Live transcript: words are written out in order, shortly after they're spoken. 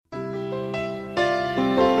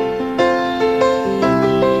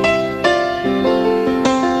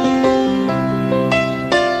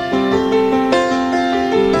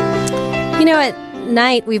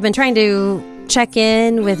night, we've been trying to check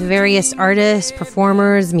in with various artists,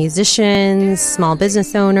 performers, musicians, small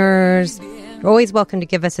business owners. You're always welcome to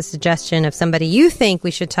give us a suggestion of somebody you think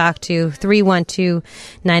we should talk to,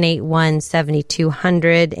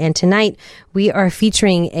 312-981-7200. And tonight, we are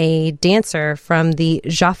featuring a dancer from the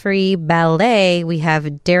Joffrey Ballet. We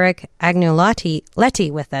have Derrick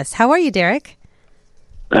Agnoletti with us. How are you, Derrick?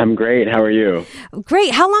 I'm great. How are you?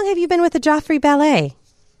 Great. How long have you been with the Joffrey Ballet?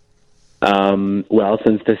 Well,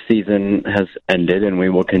 since this season has ended, and we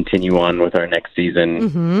will continue on with our next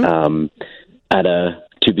season at a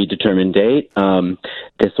to-be-determined date.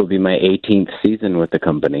 This will be my 18th season with the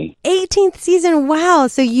company. 18th season. Wow.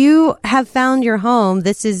 So you have found your home.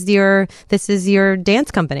 This is your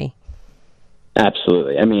dance company.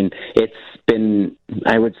 Absolutely. I mean, it's been,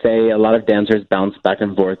 I would say, a lot of dancers bounce back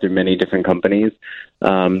and forth through many different companies.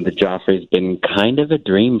 The Joffrey's been kind of a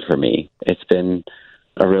dream for me. It's been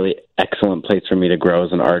a really excellent place for me to grow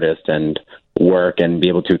as an artist and work and be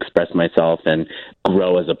able to express myself and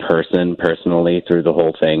grow as a person personally through the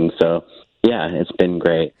whole thing. So, yeah, it's been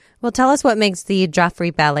great. Well, tell us what makes the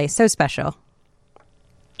Joffrey Ballet so special.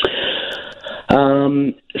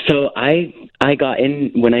 So I got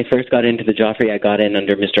in, when I first got into the Joffrey, I got in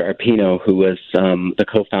under Mr. Arpino, who was the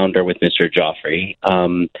co-founder with Mr. Joffrey.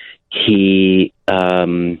 He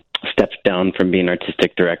stepped down from being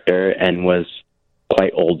artistic director and was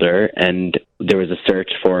quite older, and there was a search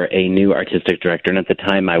for a new artistic director, and at the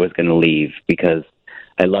time I was going to leave because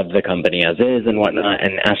I loved the company as is and whatnot,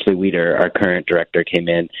 and Ashley Weeder, our current director, came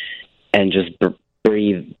in and just put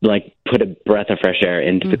a breath of fresh air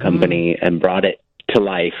into the company and brought it to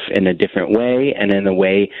life in a different way and in a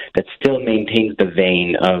way that still maintains the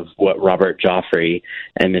vein of what Robert Joffrey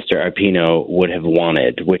and Mr. Arpino would have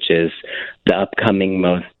wanted, which is the upcoming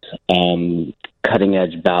most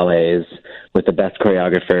cutting-edge ballets with the best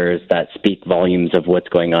choreographers that speak volumes of what's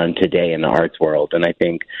going on today in the arts world. And I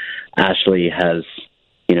think Ashley has,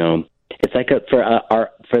 it's like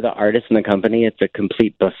for the artists in the company, it's a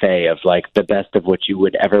complete buffet of like the best of what you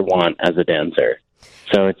would ever want as a dancer.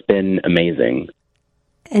 So it's been amazing.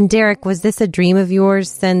 And Derrick, was this a dream of yours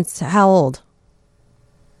since how old?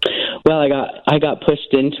 Well, I got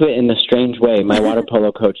pushed into it in a strange way. My water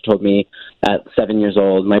polo coach told me at 7 years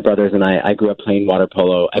old, my brothers and I grew up playing water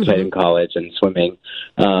polo. I played in college and swimming.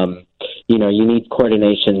 You need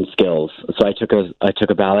coordination skills. So I took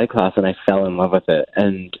a ballet class and I fell in love with it.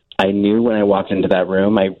 And I knew when I walked into that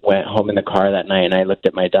room, I went home in the car that night and I looked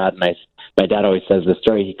at my dad and my dad always says the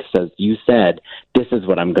story. He says, "You said, this is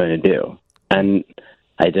what I'm going to do." And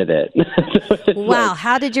I did it. Wow.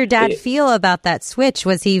 How did your dad feel about that switch?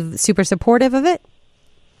 Was he super supportive of it?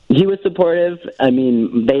 He was supportive. I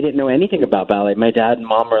mean, they didn't know anything about ballet. My dad and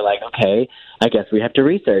mom were like, okay, I guess we have to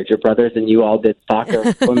research. Your brothers and you all did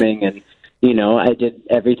soccer, swimming, and, I did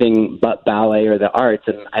everything but ballet or the arts.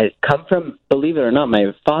 And I come from, believe it or not,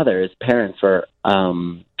 my father's parents were,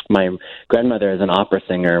 my grandmother is an opera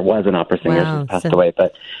singer, was an opera singer. Wow. She's passed away,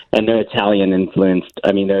 and they're Italian influenced.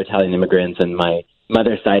 I mean, they're Italian immigrants, and my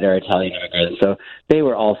mother's side are Italian immigrants, so they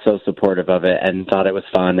were all so supportive of it and thought it was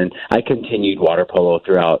fun. And I continued water polo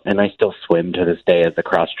throughout, and I still swim to this day as a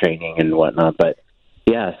cross training and whatnot. But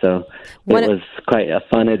yeah, so it was quite a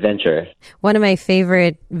fun adventure. One of my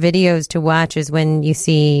favorite videos to watch is when you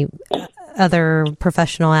see other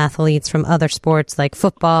professional athletes from other sports like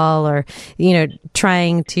football or,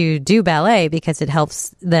 trying to do ballet because it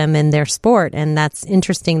helps them in their sport. And that's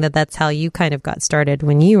interesting that that's how you kind of got started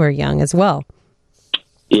when you were young as well.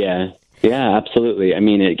 Yeah, absolutely. I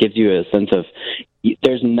mean, it gives you a sense of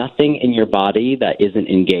there's nothing in your body that isn't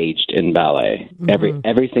engaged in ballet.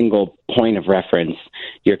 Every single point of reference,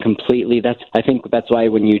 you're completely. I think that's why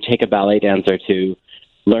when you take a ballet dancer to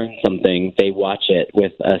learn something, they watch it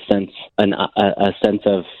with a sense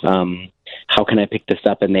of how can I pick this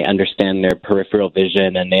up, and they understand their peripheral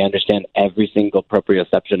vision and they understand every single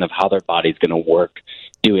proprioception of how their body's going to work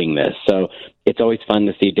doing this. So it's always fun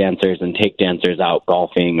to see dancers and take dancers out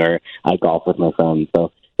golfing, or I golf with my friends.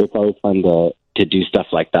 So it's always fun to do stuff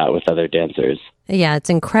like that with other dancers. Yeah, it's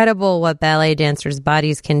incredible what ballet dancers'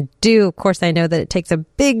 bodies can do. Of course, I know that it takes a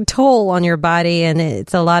big toll on your body, and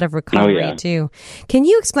it's a lot of recovery, too. Can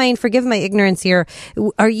you explain, forgive my ignorance here,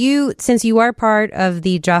 since you are part of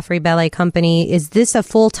the Joffrey Ballet Company, is this a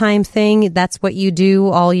full-time thing? That's what you do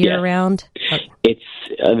all year round? It's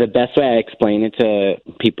the best way I explain it to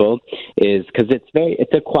people is because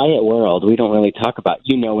it's a quiet world. We don't really talk about,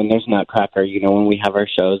 when there's Nutcracker, when we have our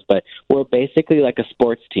shows, but we're basically like a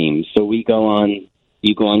sports team. So you go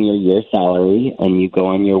on your year's salary and you go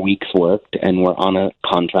on your week's worked, and we're on a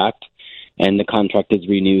contract, and the contract is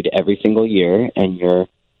renewed every single year, and you're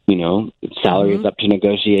salaries up to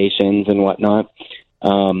negotiations and whatnot.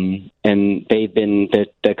 And they've been,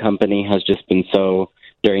 the company has just been so,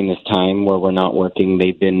 during this time where we're not working,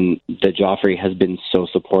 the Joffrey has been so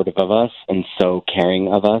supportive of us and so caring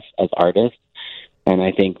of us as artists. And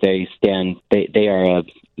I think they hit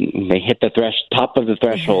the top of the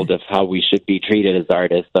threshold of how we should be treated as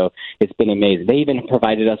artists. So it's been amazing. They even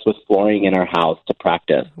provided us with flooring in our house to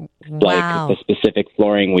practice, like the specific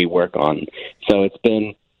flooring we work on. So it's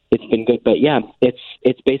been good. But yeah,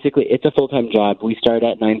 it's basically, it's a full-time job. We start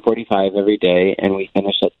at 9:45 every day and we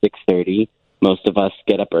finish at 6:30. Most of us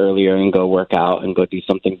get up earlier and go work out and go do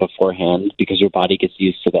something beforehand because your body gets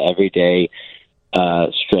used to the everyday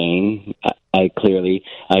strain. I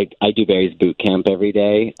do Barry's boot camp every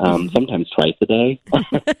day, sometimes twice a day.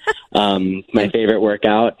 My favorite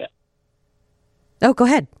workout. Oh, go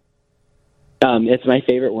ahead. It's my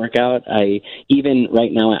favorite workout. Even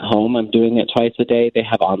right now at home, I'm doing it twice a day. They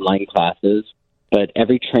have online classes, but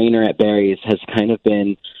every trainer at Barry's has kind of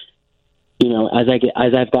been, as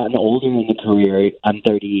I've gotten older in the career, I'm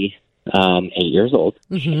 38 years old.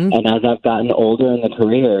 Mm-hmm. And as I've gotten older in the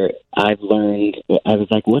career, I've learned, I was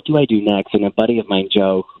like, what do I do next? And a buddy of mine,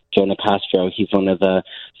 Joe Castro, he's one of the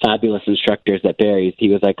fabulous instructors at Barry's. He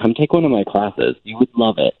was like, come take one of my classes. You would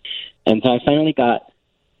love it. And so I finally got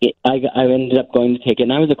it. I ended up going to take it.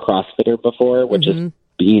 And I was a CrossFitter before, which is,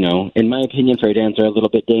 in my opinion, for a dancer, a little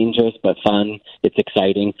bit dangerous, but fun. It's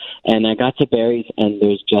exciting. And I got to Barry's, and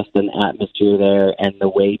there's just an atmosphere there, and the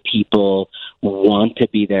way people want to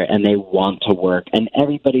be there, and they want to work. And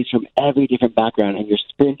everybody's from every different background, and you're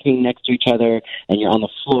sprinting next to each other, and you're on the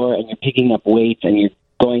floor, and you're picking up weights, and you're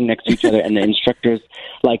going next to each other. And the instructors,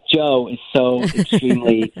 like Joe, is so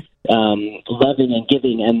extremely loving and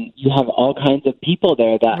giving, and you have all kinds of people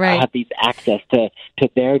there that have these access to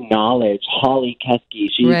their knowledge. Holly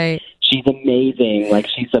Keski, she's amazing. Like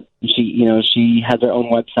she has her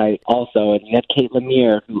own website also, and you have Kate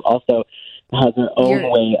Lemire, who also has her own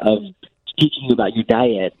way of teaching you about your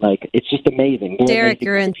diet. Like, it's just amazing. Derrick,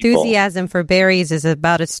 your enthusiasm for Barry's is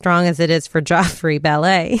about as strong as it is for Joffrey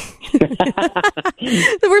Ballet.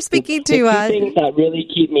 We're speaking to the things that really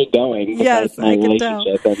keep me going. Yes, my I can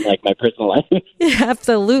relationship tell. And like my personal life. Yeah,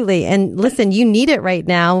 absolutely. And listen, you need it right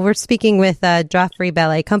now. We're speaking with Joffrey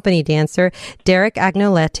Ballet Company dancer Derrick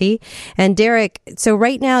Agnoletti. And Derrick, so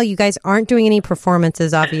right now you guys aren't doing any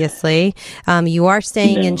performances, obviously. You are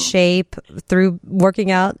staying in shape through working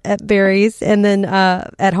out at Barry's and then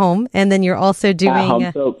at home. And then you're also doing... At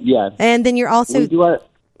home, so, yes. And then you're also...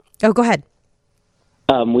 Oh, go ahead.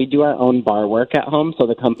 We do our own bar work at home, so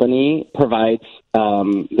the company provides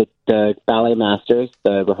the ballet masters,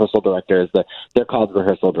 the rehearsal directors. They're called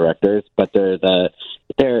rehearsal directors, but they're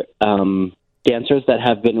dancers that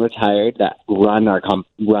have been retired that run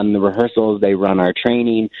the rehearsals. They run our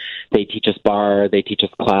training. They teach us bar. They teach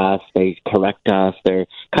us class. They correct us. They're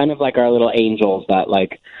kind of like our little angels that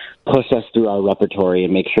like push us through our repertory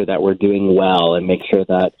and make sure that we're doing well and make sure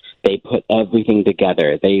that they put everything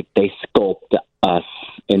together. They sculpt us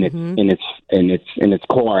in its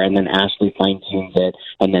core, and then Ashley fine tunes it,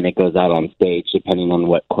 and then it goes out on stage depending on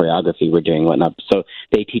what choreography we're doing, whatnot. So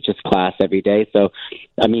they teach us class every day. So,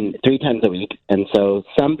 3 times a week. And so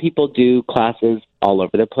some people do classes all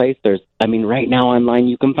over the place. Right now online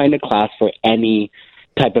you can find a class for any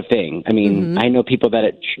type of thing. I know people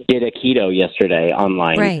that did Aikido yesterday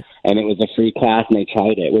online, and it was a free class, and they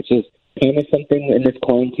tried it, which is kind of something in this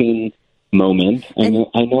quarantine moment. I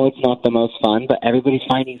know it's not the most fun, but everybody's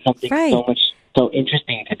finding something so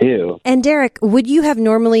interesting to do. And Derrick, would you have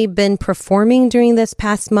normally been performing during this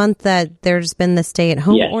past month that there's been the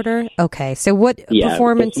stay-at-home order? Okay, so what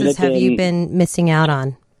performances have you been missing out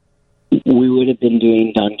on? We would have been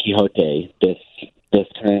doing Don Quixote this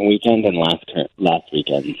current weekend and last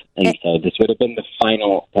weekend. And so this would have been the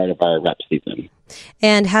final part of our rep season.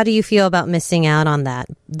 And how do you feel about missing out on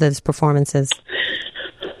those performances?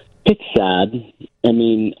 It's sad.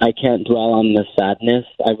 I can't dwell on the sadness.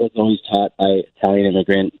 I was always taught by Italian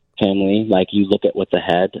immigrant family, like, you look at what's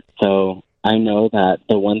ahead. So I know that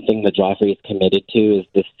the one thing the Joffrey is committed to is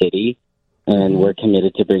the city, and we're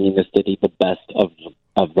committed to bringing the city the best of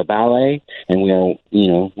the ballet, and we are,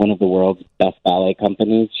 one of the world's best ballet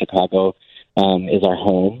companies. Chicago is our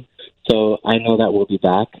home. So I know that we'll be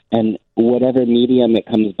back, and whatever medium it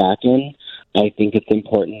comes back in, I think it's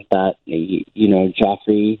important that,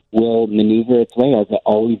 Joffrey will maneuver its way as it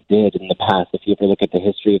always did in the past. If you ever look at the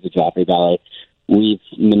history of the Joffrey Ballet, we've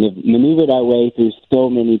maneuvered our way through so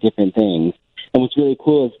many different things. And what's really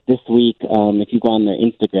cool is this week, if you go on their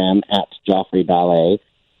Instagram, at Joffrey Ballet,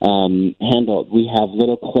 handled, we have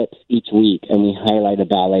little clips each week, and we highlight a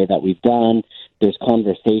ballet that we've done, there's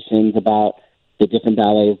conversations about the different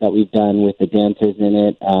ballets that we've done with the dancers in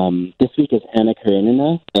it. This week is Anna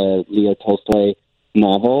Karenina, the Leo Tolstoy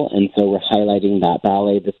novel, and so we're highlighting that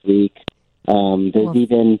ballet this week.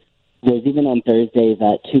 There's even on Thursdays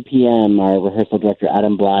at 2 p.m., our rehearsal director,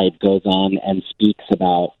 Adam Blythe, goes on and speaks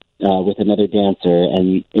about with another dancer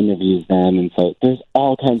and interviews them. And so there's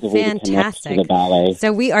all kinds of ways to connect to the ballet.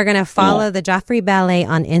 So we are going to follow the Joffrey Ballet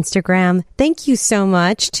on Instagram. Thank you so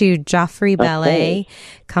much to Joffrey Ballet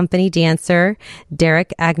company dancer,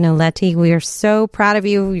 Derrick Agnoletti. We are so proud of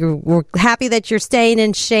you. We're happy that you're staying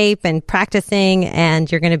in shape and practicing,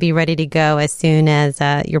 and you're going to be ready to go as soon as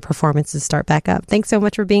your performances start back up. Thanks so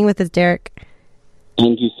much for being with us, Derrick.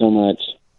 Thank you so much.